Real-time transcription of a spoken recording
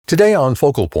Today on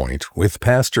Focal Point with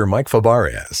Pastor Mike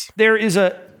Fabarez. There is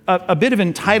a bit of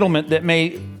entitlement that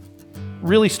may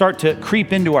really start to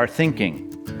creep into our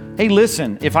thinking. Hey,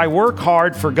 listen, if I work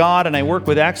hard for God and I work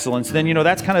with excellence, then,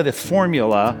 that's kind of the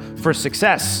formula for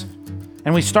success.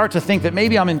 And we start to think that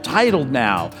maybe I'm entitled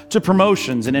now to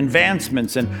promotions and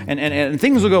advancements and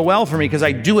things will go well for me because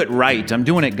I do it right. I'm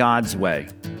doing it God's way.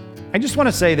 I just want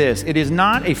to say this. It is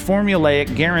not a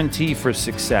formulaic guarantee for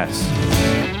success.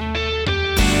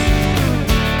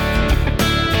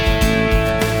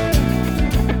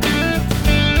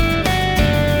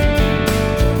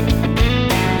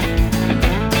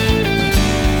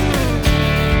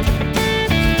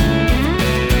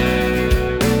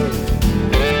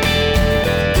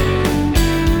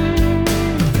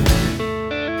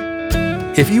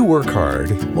 If you work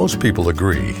hard, most people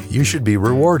agree you should be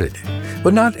rewarded.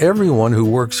 But not everyone who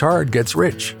works hard gets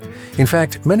rich. In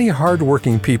fact, many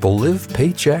hard-working people live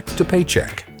paycheck to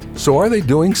paycheck. So are they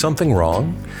doing something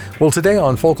wrong? Well, today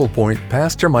on Focal Point,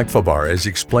 Pastor Mike Fabarez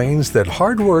explains that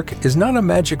hard work is not a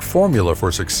magic formula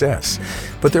for success,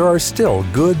 but there are still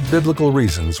good biblical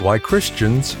reasons why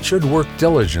Christians should work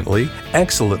diligently,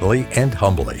 excellently, and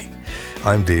humbly.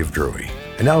 I'm Dave Drury.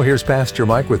 And now here's Pastor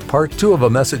Mike with part 2 of a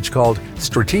message called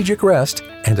Strategic Rest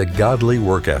and a Godly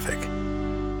Work Ethic.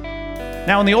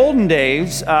 Now, in the olden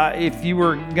days, if you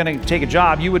were going to take a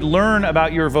job, you would learn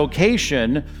about your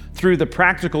vocation through the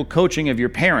practical coaching of your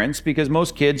parents, because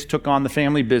most kids took on the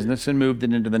family business and moved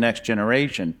it into the next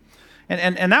generation.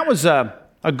 And that was a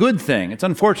good thing. It's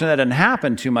unfortunate that doesn't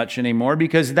happen too much anymore,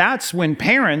 because that's when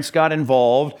parents got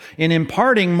involved in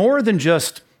imparting more than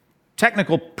just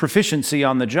technical proficiency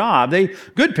on the job.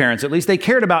 Good parents, at least, they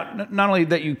cared about not only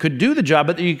that you could do the job,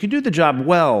 but that you could do the job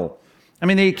well. I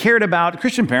mean, they cared about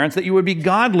Christian parents that you would be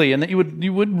godly and that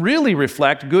you would really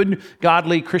reflect good,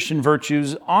 godly Christian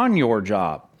virtues on your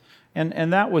job.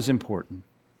 And that was important.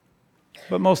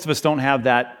 But most of us don't have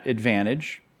that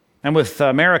advantage. And with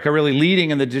America really leading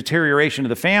in the deterioration of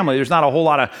the family, there's not a whole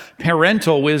lot of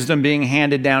parental wisdom being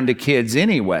handed down to kids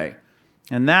anyway.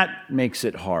 And that makes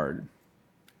it hard.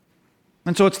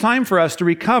 And so it's time for us to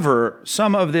recover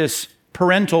some of this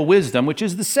parental wisdom, which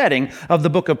is the setting of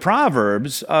the book of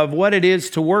Proverbs, of what it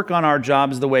is to work on our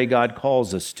jobs the way God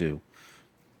calls us to.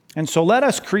 And so let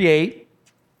us create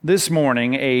this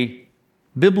morning a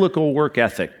biblical work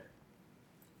ethic,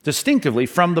 distinctively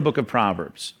from the book of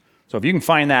Proverbs. So if you can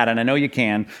find that, and I know you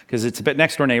can, because it's a bit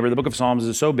next door neighbor, the book of Psalms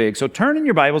is so big. So turn in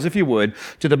your Bibles, if you would,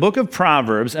 to the book of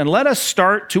Proverbs, and let us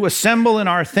start to assemble in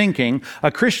our thinking a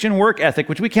Christian work ethic,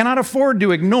 which we cannot afford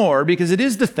to ignore, because it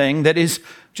is the thing that is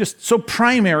just so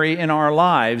primary in our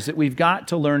lives that we've got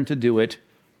to learn to do it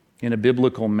in a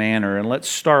biblical manner. And let's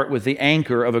start with the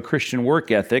anchor of a Christian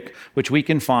work ethic, which we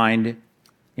can find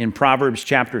in Proverbs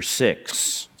chapter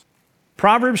 6.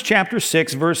 Proverbs chapter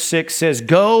 6, verse 6 says,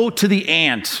 "Go to the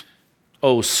ant,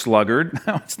 O sluggard."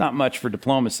 It's not much for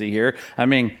diplomacy here. I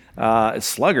mean,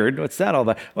 sluggard, what's that all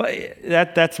about? Well,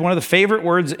 that's one of the favorite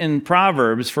words in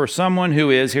Proverbs for someone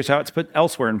who is, here's how it's put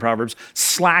elsewhere in Proverbs,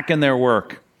 slack in their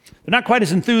work. They're not quite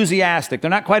as enthusiastic. They're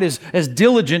not quite as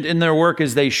diligent in their work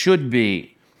as they should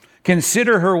be.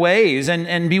 Consider her ways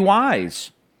and be wise.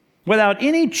 Without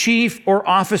any chief or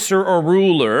officer or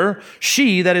ruler,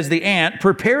 she, that is the ant,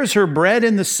 prepares her bread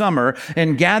in the summer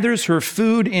and gathers her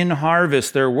food in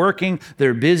harvest. They're working,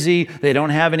 they're busy, they don't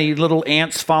have any little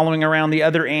ants following around the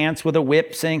other ants with a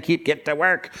whip saying, get to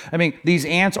work. I mean, these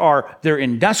ants they're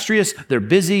industrious, they're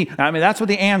busy. I mean, that's what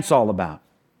the ant's all about.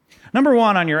 Number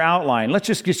one on your outline, let's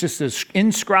just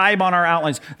inscribe on our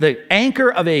outlines the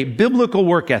anchor of a biblical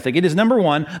work ethic. It is number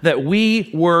one, that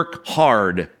we work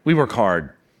hard. We work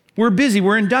hard. We're busy,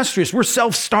 we're industrious, we're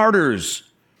self-starters.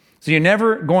 So you're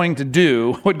never going to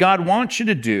do what God wants you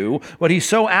to do, what He's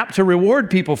so apt to reward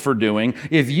people for doing,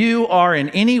 if you are in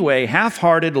any way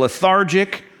half-hearted,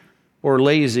 lethargic, or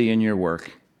lazy in your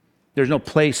work. There's no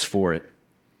place for it.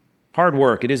 Hard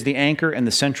work, it is the anchor and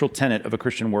the central tenet of a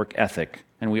Christian work ethic.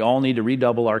 And we all need to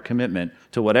redouble our commitment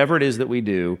to whatever it is that we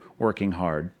do, working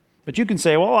hard. But you can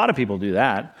say, well, a lot of people do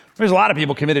that. There's a lot of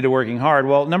people committed to working hard.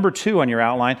 Well, number two on your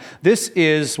outline, this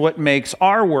is what makes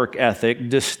our work ethic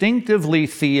distinctively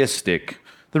theistic.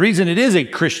 The reason it is a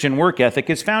Christian work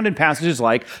ethic is found in passages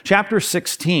like chapter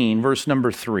 16, verse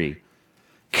number 3.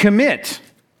 Commit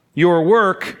your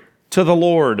work to the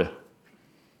Lord,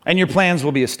 and your plans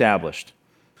will be established.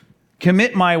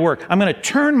 Commit my work. I'm going to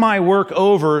turn my work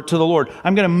over to the Lord.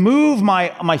 I'm going to move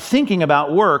my thinking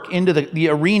about work into the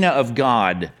arena of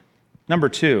God. Number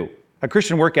two, a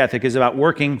Christian work ethic is about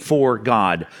working for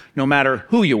God, no matter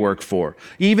who you work for.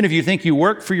 Even if you think you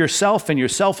work for yourself and you're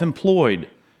self-employed,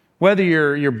 whether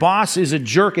your boss is a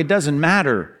jerk, it doesn't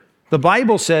matter. The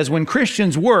Bible says when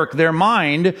Christians work, their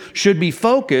mind should be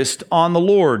focused on the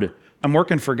Lord. I'm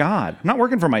working for God. I'm not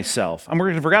working for myself. I'm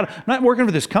working for God. I'm not working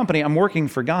for this company. I'm working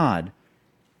for God.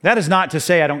 That is not to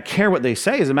say I don't care what they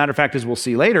say. As a matter of fact, as we'll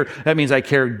see later, that means I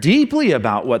care deeply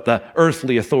about what the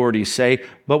earthly authorities say.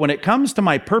 But when it comes to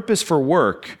my purpose for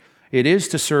work, it is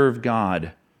to serve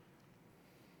God.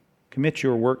 Commit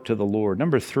your work to the Lord.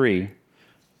 Number 3,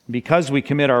 because we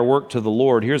commit our work to the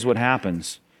Lord, here's what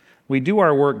happens. We do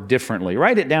our work differently.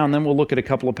 Write it down, then we'll look at a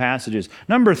couple of passages.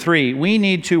 Number 3, we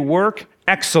need to work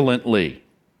excellently.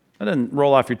 That doesn't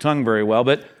roll off your tongue very well,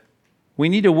 but we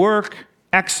need to work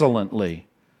excellently.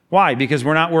 Why? Because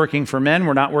we're not working for men,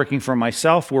 we're not working for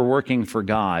myself, we're working for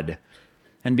God.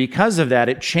 And because of that,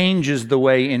 it changes the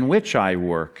way in which I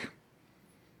work.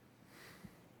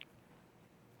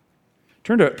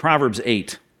 Turn to Proverbs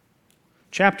 8,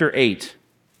 chapter 8.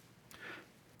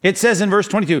 It says in verse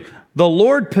 22, "The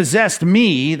Lord possessed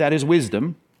me," that is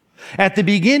wisdom, "at the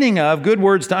beginning of," good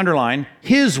words to underline,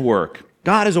 "his work."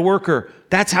 God is a worker.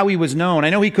 That's how he was known. I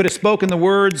know he could have spoken the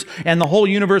words and the whole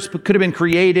universe could have been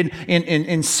created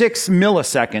in 6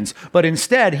 milliseconds. But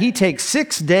instead, he takes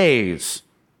 6 days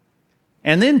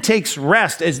and then takes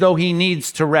rest as though he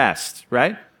needs to rest,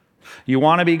 right? You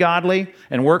want to be godly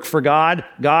and work for God?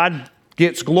 God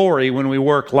gets glory when we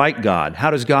work like God. How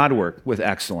does God work? With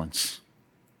excellence.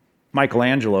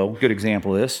 Michelangelo, good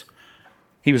example of this.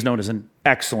 He was known as an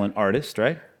excellent artist,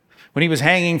 right? When he was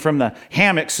hanging from the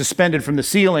hammock suspended from the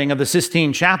ceiling of the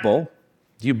Sistine Chapel,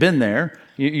 you've been there,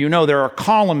 you know there are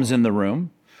columns in the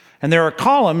room. And there are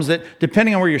columns that,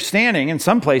 depending on where you're standing, in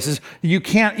some places, you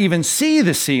can't even see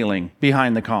the ceiling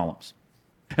behind the columns.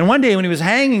 And one day when he was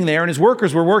hanging there and his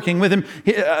workers were working with him,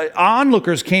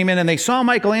 onlookers came in and they saw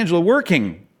Michelangelo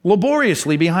working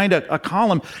laboriously behind a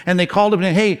column, and they called him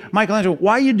and, "Hey, Michelangelo,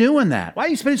 why are you doing that? Why are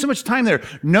you spending so much time there?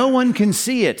 No one can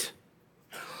see it."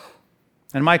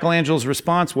 And Michelangelo's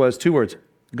response was 2 words,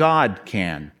 "God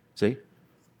can." See?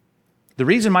 The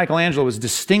reason Michelangelo was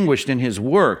distinguished in his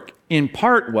work, in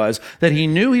part, was that he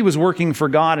knew he was working for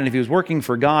God, and if he was working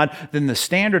for God, then the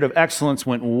standard of excellence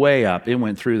went way up. It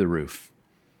went through the roof.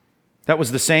 That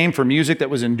was the same for music that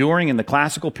was enduring in the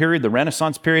classical period, the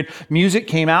Renaissance period. Music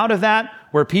came out of that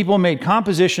where people made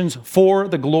compositions for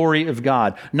the glory of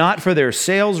God, not for their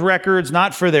sales records,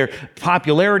 not for their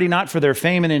popularity, not for their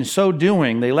fame. And in so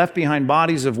doing, they left behind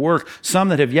bodies of work, some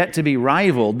that have yet to be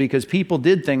rivaled, because people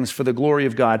did things for the glory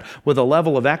of God with a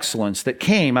level of excellence that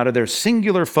came out of their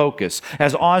singular focus.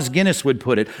 As Os Guinness would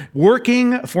put it,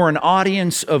 working for an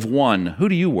audience of one. Who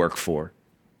do you work for?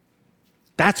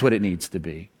 That's what it needs to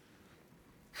be.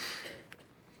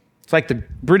 It's like the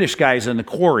British guys in the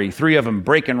quarry, 3 of them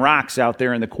breaking rocks out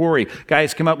there in the quarry.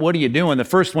 Guys come up, "What are you doing?" The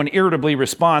first one irritably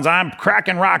responds, "I'm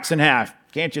cracking rocks in half.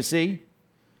 Can't you see?"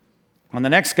 On the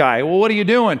next guy, "Well, what are you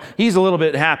doing?" He's a little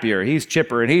bit happier. He's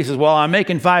chipper. And he says, "Well, I'm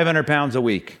making 500 pounds a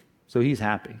week." So he's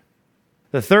happy.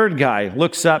 The third guy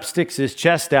looks up, sticks his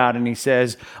chest out, and he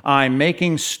says, "I'm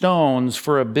making stones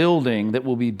for a building that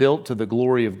will be built to the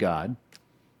glory of God."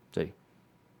 See,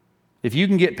 if you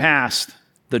can get past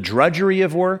the drudgery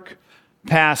of work,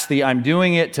 past the "I'm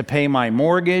doing it to pay my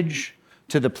mortgage,"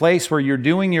 to the place where you're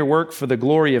doing your work for the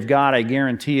glory of God, I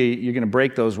guarantee you're going to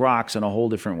break those rocks in a whole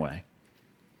different way.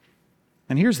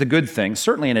 And here's the good thing,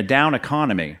 certainly in a down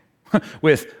economy,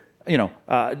 with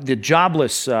the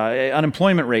jobless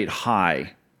unemployment rate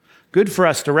high, good for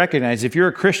us to recognize if you're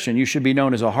a Christian, you should be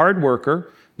known as a hard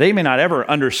worker. They may not ever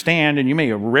understand, and you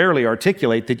may rarely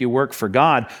articulate that you work for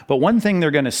God, but one thing they're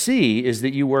going to see is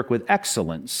that you work with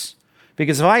excellence.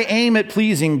 Because if I aim at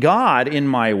pleasing God in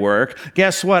my work,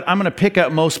 guess what? I'm going to pick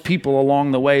up most people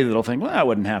along the way that'll think, "Well, that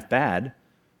wasn't half bad."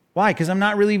 Why? Because I'm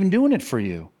not really even doing it for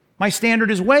you. My standard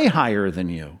is way higher than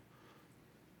you.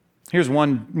 Here's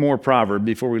one more proverb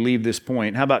before we leave this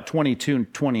point. How about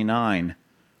 22:29?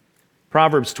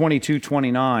 Proverbs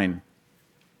 22:29.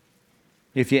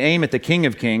 If you aim at the King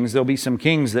of Kings, there'll be some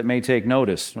kings that may take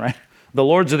notice, right? The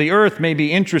lords of the earth may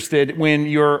be interested when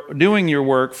you're doing your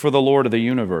work for the Lord of the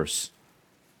universe.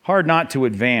 Hard not to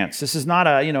advance. This is not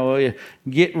a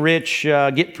get rich,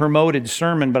 get promoted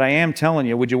sermon, but I am telling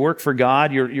you, would you work for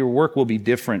God? Your work will be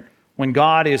different when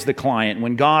God is the client,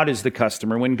 when God is the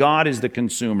customer, when God is the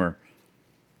consumer.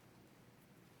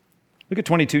 Look at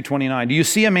 22:29. Do you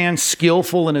see a man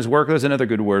skillful in his work? There's another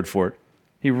good word for it.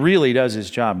 He really does his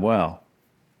job well.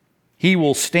 He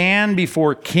will stand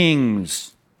before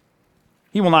kings.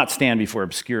 He will not stand before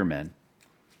obscure men.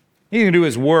 He can do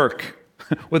his work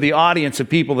with the audience of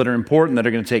people that are important that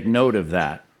are going to take note of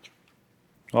that.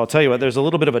 Well, I'll tell you what, there's a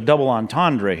little bit of a double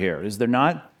entendre here, is there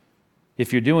not?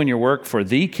 If you're doing your work for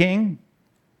the king,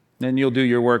 then you'll do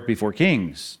your work before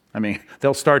kings. I mean,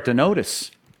 they'll start to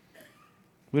notice.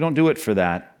 We don't do it for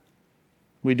that.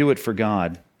 We do it for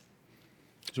God.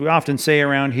 As we often say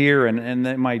around here,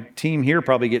 and my team here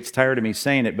probably gets tired of me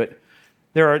saying it, but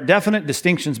there are definite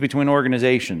distinctions between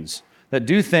organizations that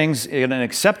do things in an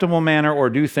acceptable manner or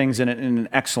do things in an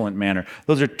excellent manner.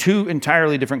 Those are two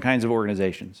entirely different kinds of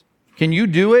organizations. Can you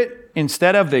do it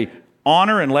instead of the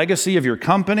honor and legacy of your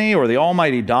company or the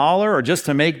almighty dollar or just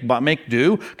to make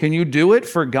do? Can you do it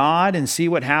for God and see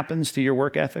what happens to your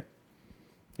work ethic?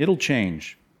 It'll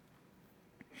change.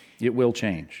 It will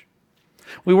change.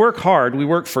 We work hard, we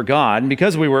work for God, and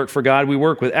because we work for God, we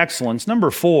work with excellence.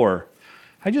 Number 4,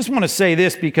 I just want to say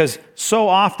this because so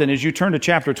often as you turn to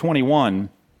chapter 21,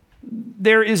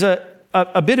 there is a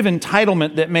bit of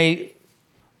entitlement that may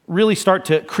really start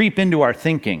to creep into our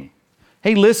thinking.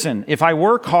 Hey, listen, if I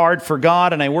work hard for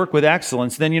God and I work with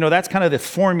excellence, then, that's kind of the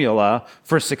formula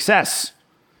for success.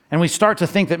 And we start to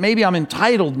think that maybe I'm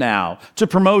entitled now to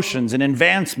promotions and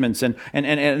advancements and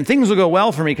things will go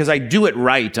well for me because I do it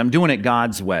right. I'm doing it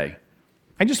God's way.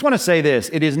 I just want to say this.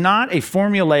 It is not a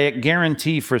formulaic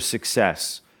guarantee for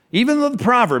success. Even though the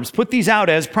Proverbs put these out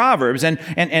as Proverbs, and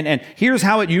here's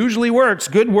how it usually works.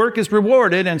 Good work is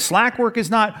rewarded, and slack work is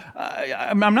not.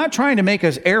 I'm not trying to make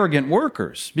us arrogant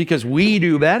workers because we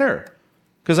do better.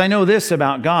 Because I know this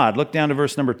about God. Look down to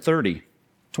verse number 30,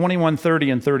 21,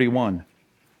 30, and 31.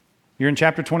 You're in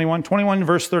chapter 21,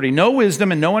 verse 30. No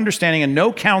wisdom and no understanding and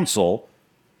no counsel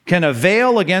can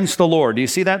avail against the Lord. Do you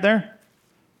see that there?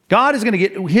 God is going to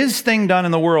get his thing done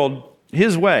in the world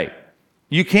his way.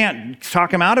 You can't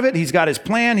talk him out of it. He's got his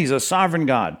plan. He's a sovereign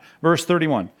God. Verse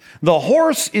 31. The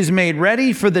horse is made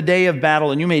ready for the day of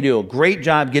battle, and you may do a great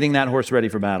job getting that horse ready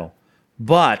for battle.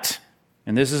 But,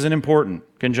 and this is an important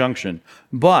conjunction,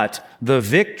 but the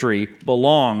victory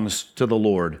belongs to the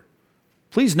Lord.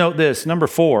 Please note this, number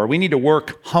 4, we need to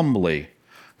work humbly.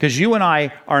 Because you and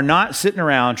I are not sitting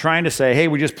around trying to say, hey,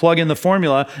 we just plug in the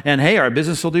formula and hey, our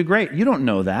business will do great. You don't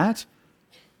know that.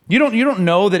 You don't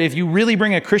know that if you really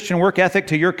bring a Christian work ethic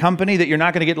to your company that you're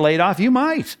not going to get laid off. You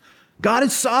might. God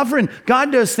is sovereign.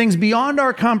 God does things beyond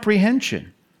our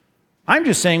comprehension. I'm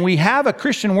just saying we have a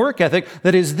Christian work ethic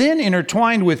that is then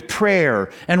intertwined with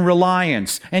prayer and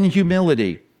reliance and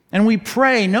humility. And we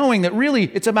pray knowing that really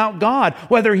it's about God,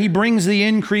 whether he brings the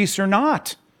increase or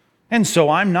not. And so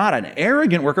I'm not an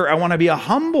arrogant worker. I want to be a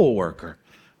humble worker.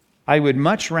 I would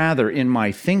much rather in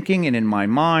my thinking and in my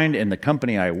mind and the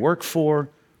company I work for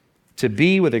to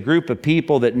be with a group of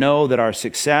people that know that our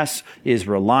success is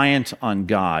reliant on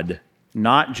God,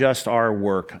 not just our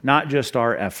work, not just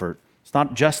our effort. It's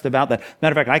not just about that.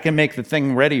 Matter of fact, I can make the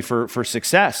thing ready for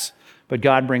success, but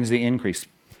God brings the increase.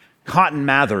 Cotton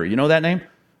Mather, you know that name?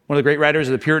 One of the great writers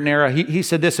of the Puritan era. He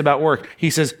said this about work. He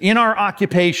says, in our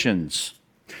occupations,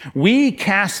 we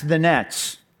cast the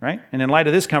nets, right? And in light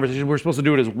of this conversation, we're supposed to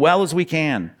do it as well as we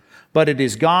can. But it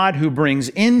is God who brings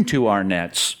into our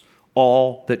nets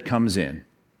all that comes in,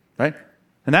 right?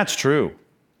 And that's true.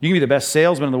 You can be the best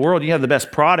salesman in the world. You have the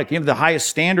best product. You have the highest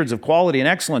standards of quality and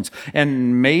excellence.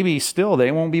 And maybe still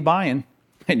they won't be buying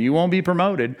and you won't be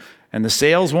promoted and the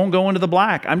sales won't go into the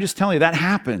black. I'm just telling you that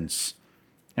happens.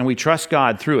 And we trust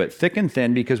God through it, thick and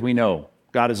thin, because we know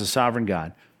God is a sovereign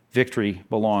God. Victory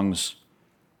belongs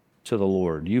to the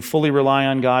Lord. You fully rely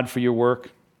on God for your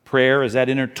work. Prayer, is that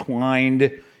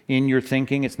intertwined in your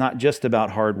thinking? It's not just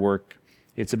about hard work.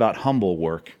 It's about humble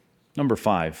work. Number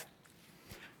 5.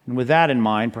 And with that in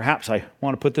mind, perhaps I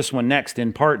want to put this one next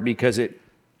in part because it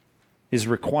is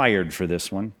required for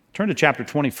this one. Turn to chapter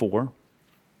 24.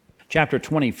 Chapter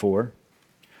 24.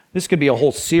 This could be a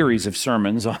whole series of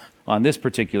sermons on this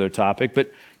particular topic,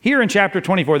 but here in chapter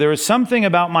 24, there is something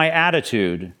about my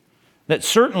attitude that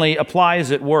certainly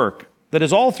applies at work, that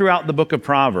is all throughout the book of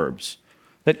Proverbs,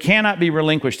 that cannot be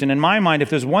relinquished. And in my mind,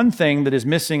 if there's one thing that is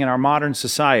missing in our modern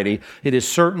society, it is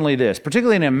certainly this.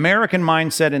 Particularly in an American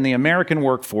mindset, in the American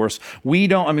workforce,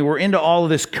 we're into all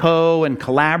of this and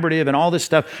collaborative and all this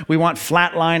stuff. We want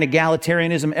flatline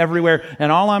egalitarianism everywhere.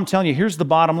 And all I'm telling you, here's the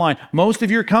bottom line. Most of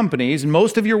your companies,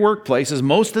 most of your workplaces,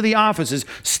 most of the offices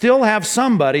still have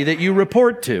somebody that you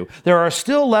report to. There are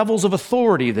still levels of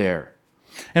authority there.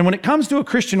 And when it comes to a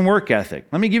Christian work ethic,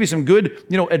 let me give you some good,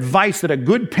 advice that a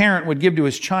good parent would give to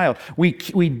his child.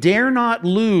 We dare not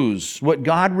lose what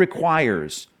God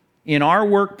requires in our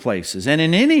workplaces and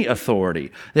in any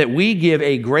authority, that we give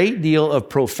a great deal of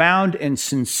profound and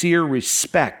sincere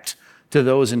respect to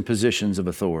those in positions of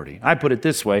authority. I put it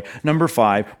this way. Number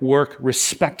 5, work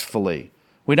respectfully.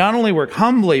 We not only work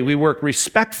humbly, we work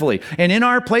respectfully. And in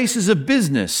our places of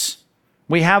business,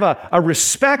 we have a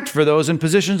respect for those in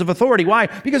positions of authority. Why?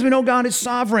 Because we know God is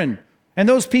sovereign. And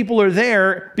those people are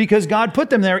there because God put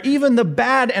them there, even the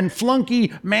bad and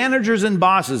flunky managers and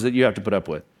bosses that you have to put up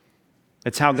with.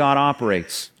 It's how God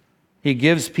operates. He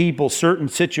gives people certain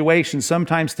situations,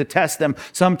 sometimes to test them,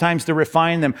 sometimes to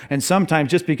refine them, and sometimes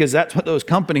just because that's what those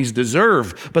companies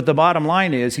deserve. But the bottom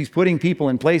line is he's putting people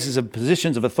in places of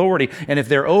positions of authority, and if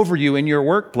they're over you in your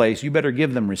workplace, you better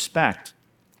give them respect.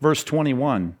 Verse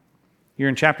 21. You're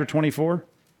in chapter 24?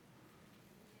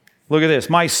 Look at this.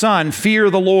 My son, fear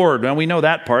the Lord. Now we know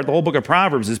that part. The whole book of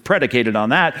Proverbs is predicated on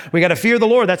that. We got to fear the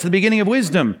Lord. That's the beginning of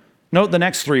wisdom. Note the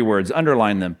next three words.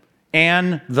 Underline them.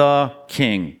 And the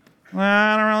king. Well,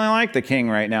 I don't really like the king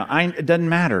right now. It doesn't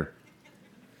matter.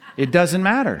 It doesn't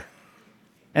matter.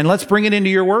 And let's bring it into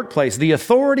your workplace. The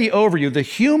authority over you, the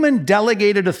human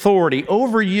delegated authority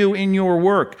over you in your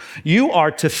work, you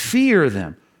are to fear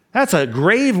them. That's a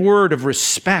grave word of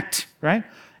respect, right?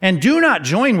 And do not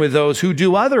join with those who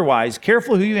do otherwise.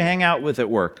 Careful who you hang out with at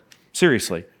work.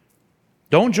 Seriously.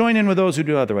 Don't join in with those who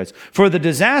do otherwise. For the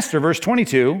disaster, verse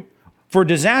 22, for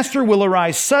disaster will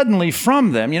arise suddenly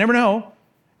from them. You never know.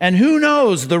 And who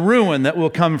knows the ruin that will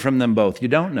come from them both? You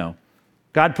don't know.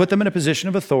 God put them in a position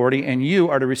of authority, and you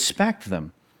are to respect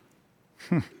them.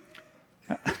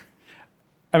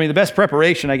 I mean, the best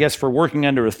preparation, I guess, for working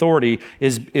under authority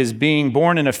is being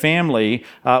born in a family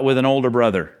with an older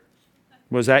brother.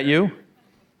 Was that you?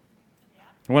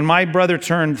 When my brother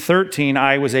turned 13,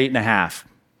 I was 8 and a half.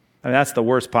 I mean, that's the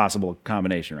worst possible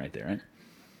combination right there, right?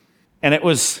 And it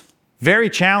was very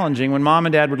challenging when mom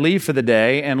and dad would leave for the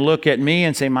day and look at me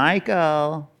and say,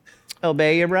 Michael,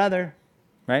 obey your brother,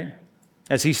 right?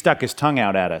 As he stuck his tongue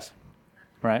out at us,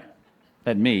 right?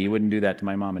 At me, he wouldn't do that to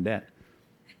my mom and dad.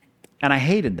 And I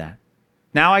hated that.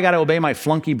 Now I got to obey my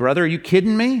flunky brother. Are you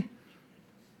kidding me?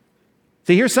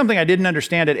 See, here's something I didn't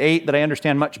understand at 8 that I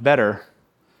understand much better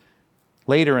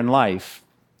later in life.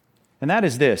 And that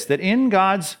is this, that in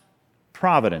God's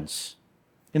providence,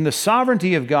 in the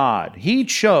sovereignty of God, he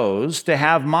chose to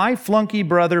have my flunky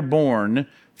brother born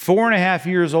 4.5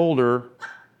 years older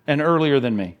and earlier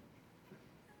than me.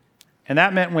 And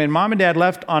that meant when mom and dad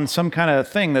left on some kind of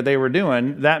thing that they were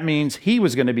doing, that means he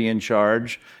was going to be in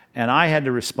charge and I had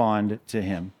to respond to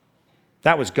him.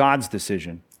 That was God's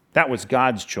decision. That was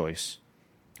God's choice.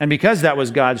 And because that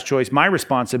was God's choice, my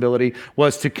responsibility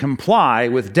was to comply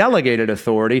with delegated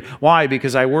authority. Why?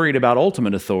 Because I worried about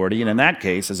ultimate authority. And in that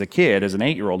case, as a kid, as an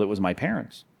 8-year-old, it was my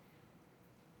parents.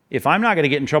 If I'm not going to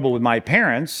get in trouble with my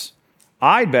parents,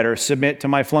 I'd better submit to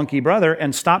my flunky brother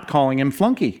and stop calling him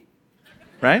flunky.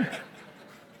 Right?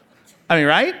 I mean,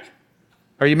 right?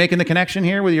 Are you making the connection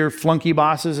here with your flunky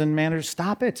bosses and managers?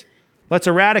 Stop it. Let's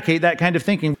eradicate that kind of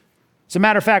thinking. As a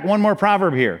matter of fact, one more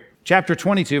proverb here. Chapter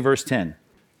 22, verse 10.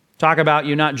 Talk about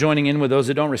you not joining in with those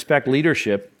that don't respect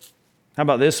leadership. How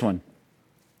about this one?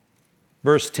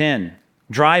 Verse 10.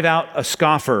 Drive out a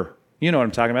scoffer. You know what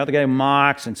I'm talking about. The guy who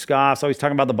mocks and scoffs, always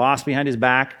talking about the boss behind his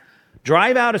back.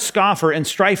 Drive out a scoffer and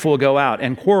strife will go out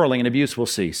and quarreling and abuse will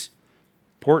cease.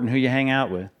 Important who you hang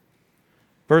out with.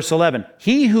 Verse 11.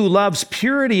 He who loves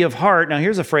purity of heart, now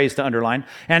here's a phrase to underline,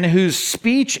 and whose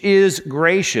speech is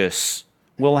gracious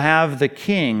will have the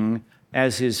king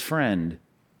as his friend.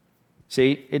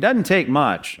 See, it doesn't take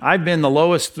much. I've been the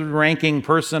lowest ranking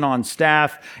person on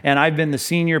staff, and I've been the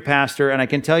senior pastor, and I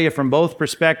can tell you from both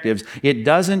perspectives, it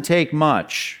doesn't take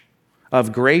much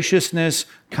of graciousness,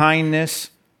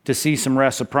 kindness to see some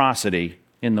reciprocity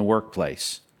in the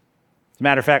workplace. As a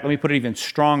matter of fact, let me put it even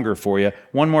stronger for you.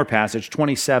 One more passage,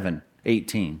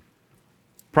 27:18.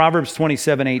 Proverbs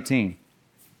 27:18.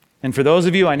 And for those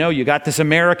of you, I know you got this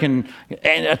American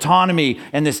autonomy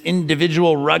and this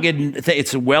individual rugged thing.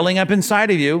 It's welling up inside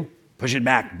of you. Push it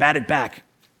back, bat it back,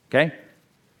 okay?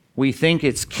 We think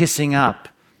it's kissing up.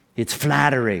 It's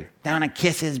flattery. I want to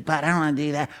kiss his butt. I don't want to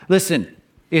do that. Listen,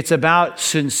 it's about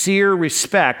sincere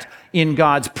respect in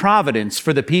God's providence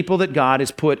for the people that God has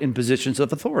put in positions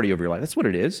of authority over your life. That's what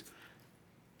it is.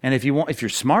 And if you're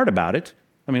smart about it,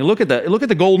 I mean, look at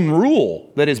the golden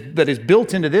rule that is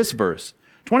built into this verse.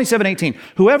 27:18.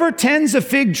 Whoever tends a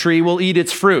fig tree will eat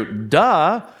its fruit.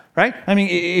 Duh, right? I mean,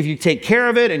 if you take care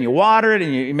of it and you water it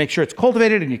and you make sure it's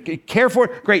cultivated and you care for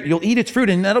it, great, you'll eat its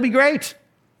fruit and that'll be great.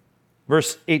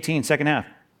 Verse 18, second half.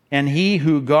 And he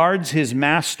who guards his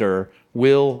master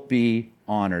will be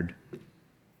honored.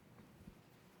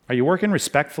 Are you working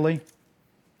respectfully?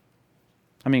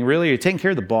 I mean, really, are you taking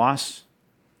care of the boss?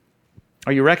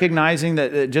 Are you recognizing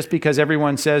that just because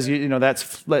everyone says,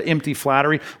 that's empty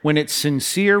flattery, when it's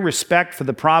sincere respect for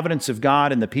the providence of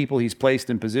God and the people he's placed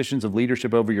in positions of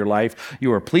leadership over your life,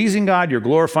 you are pleasing God, you're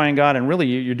glorifying God, and really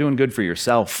you're doing good for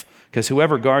yourself because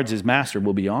whoever guards his master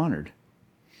will be honored.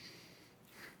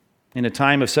 In a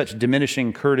time of such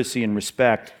diminishing courtesy and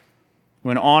respect,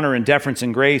 when honor and deference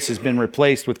and grace has been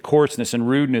replaced with coarseness and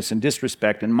rudeness and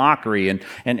disrespect and mockery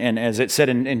and as it said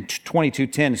in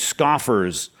 22:10,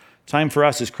 scoffers, time for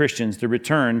us as Christians to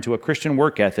return to a Christian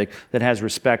work ethic that has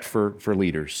respect for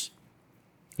leaders,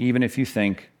 even if you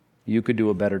think you could do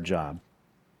a better job.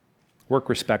 Work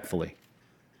respectfully.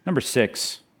 Number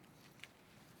 6.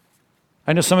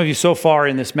 I know some of you so far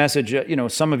in this message,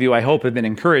 some of you I hope have been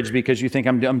encouraged because you think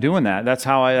I'm doing that. That's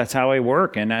how I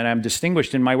work, and I'm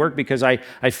distinguished in my work because I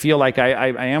feel like I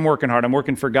am working hard. I'm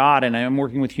working for God, and I'm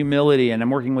working with humility, and I'm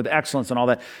working with excellence and all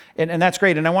that. And that's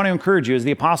great. And I want to encourage you, as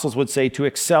the apostles would say, to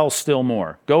excel still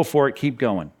more. Go for it. Keep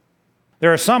going.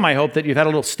 There are some, I hope, that you've had a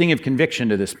little sting of conviction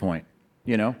to this point,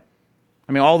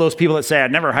 I mean, all those people that say,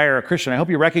 I'd never hire a Christian, I hope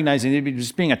you're recognizing that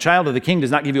just being a child of the King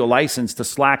does not give you a license to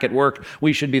slack at work.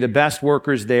 We should be the best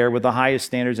workers there with the highest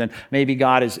standards, and maybe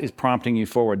God is prompting you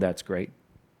forward. That's great.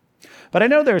 But I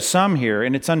know there's some here,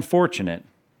 and it's unfortunate,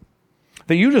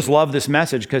 that you just love this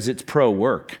message because it's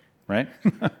pro-work, right?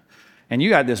 And you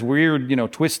got this weird,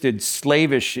 twisted,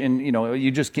 slavish, and,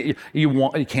 you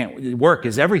can't, work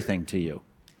is everything to you.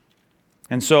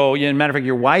 And so, matter of fact,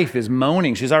 your wife is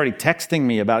moaning. She's already texting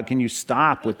me about, can you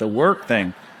stop with the work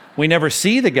thing? We never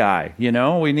see the guy,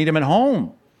 we need him at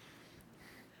home.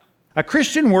 A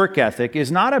Christian work ethic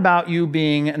is not about you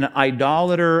being an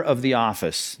idolater of the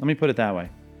office. Let me put it that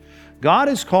way. God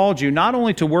has called you not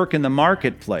only to work in the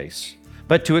marketplace,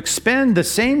 but to expend the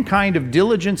same kind of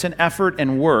diligence and effort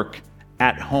and work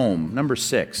at home. Number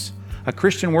 6, a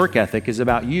Christian work ethic is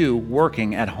about you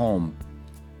working at home.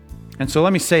 And so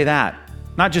let me say that.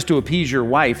 Not just to appease your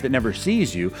wife that never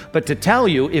sees you, but to tell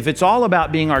you if it's all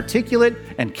about being articulate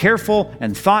and careful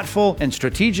and thoughtful and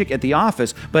strategic at the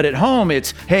office, but at home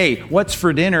it's, hey, what's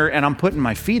for dinner? And I'm putting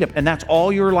my feet up, and that's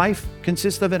all your life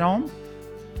consists of at home,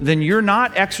 then you're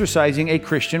not exercising a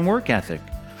Christian work ethic.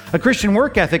 A Christian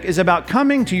work ethic is about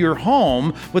coming to your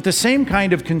home with the same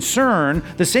kind of concern,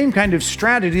 the same kind of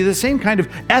strategy, the same kind of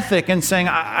ethic, and saying,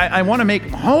 I want to make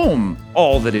home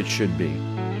all that it should be.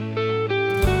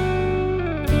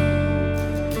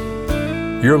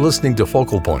 You're listening to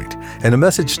Focal Point and a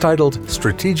message titled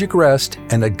Strategic Rest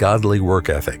and a Godly Work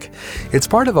Ethic. It's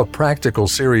part of a practical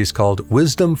series called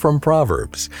Wisdom from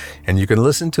Proverbs, and you can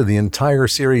listen to the entire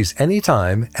series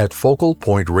anytime at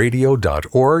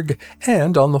focalpointradio.org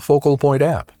and on the Focal Point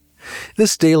app.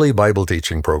 This daily Bible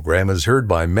teaching program is heard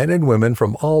by men and women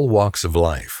from all walks of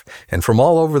life and from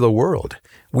all over the world.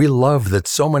 We love that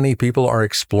so many people are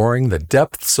exploring the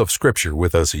depths of Scripture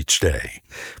with us each day.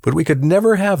 But we could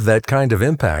never have that kind of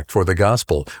impact for the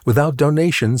gospel without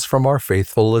donations from our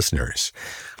faithful listeners.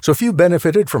 So if you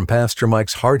benefited from Pastor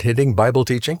Mike's hard-hitting Bible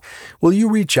teaching, will you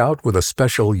reach out with a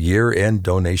special year-end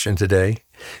donation today?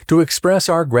 To express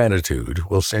our gratitude,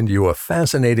 we'll send you a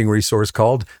fascinating resource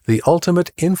called The Ultimate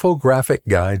Infographic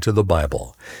Guide to the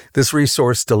Bible. This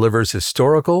resource delivers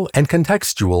historical and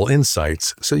contextual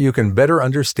insights so you can better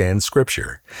understand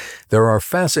Scripture. There are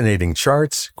fascinating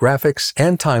charts, graphics,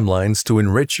 and timelines to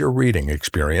enrich your reading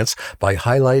experience by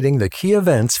highlighting the key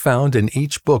events found in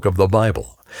each book of the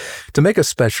Bible. To make a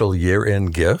special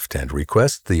year-end gift and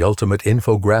request the Ultimate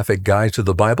Infographic Guide to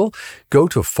the Bible, go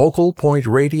to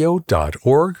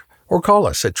focalpointradio.org or call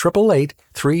us at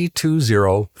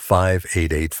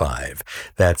 888-320-5885.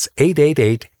 That's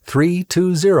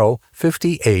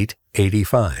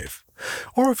 888-320-5885.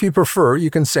 Or if you prefer, you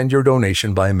can send your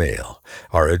donation by mail.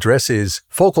 Our address is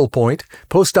Focal Point,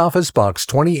 Post Office Box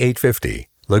 2850,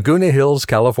 Laguna Hills,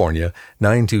 California,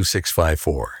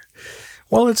 92654.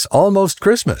 Well, it's almost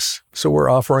Christmas, so we're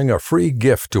offering a free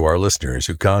gift to our listeners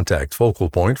who contact Focal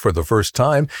Point for the first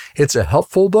time. It's a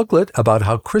helpful booklet about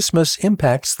how Christmas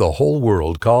impacts the whole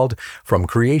world called From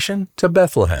Creation to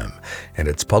Bethlehem, and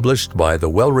it's published by the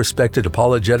well-respected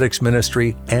apologetics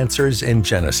ministry Answers in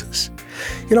Genesis.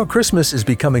 Christmas is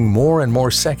becoming more and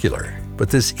more secular, but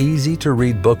this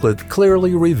easy-to-read booklet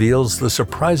clearly reveals the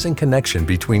surprising connection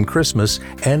between Christmas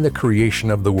and the creation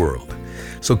of the world.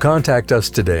 So contact us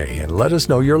today and let us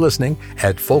know you're listening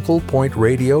at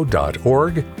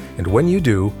focalpointradio.org, and when you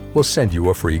do, we'll send you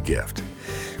a free gift.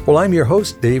 Well, I'm your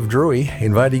host, Dave Drury,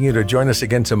 inviting you to join us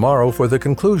again tomorrow for the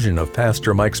conclusion of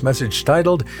Pastor Mike's message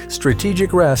titled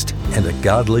Strategic Rest and a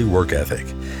Godly Work Ethic.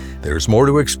 There's more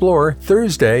to explore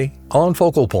Thursday on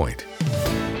Focal Point.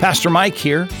 Pastor Mike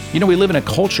here. We live in a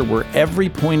culture where every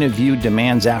point of view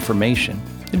demands affirmation.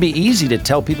 It'd be easy to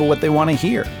tell people what they want to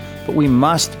hear. But we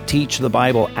must teach the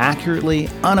Bible accurately,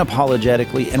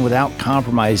 unapologetically, and without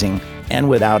compromising and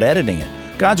without editing it.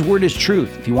 God's Word is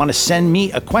truth. If you want to send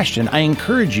me a question, I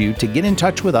encourage you to get in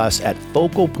touch with us at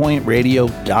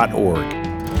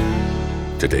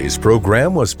focalpointradio.org. Today's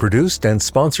program was produced and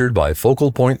sponsored by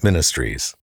Focal Point Ministries.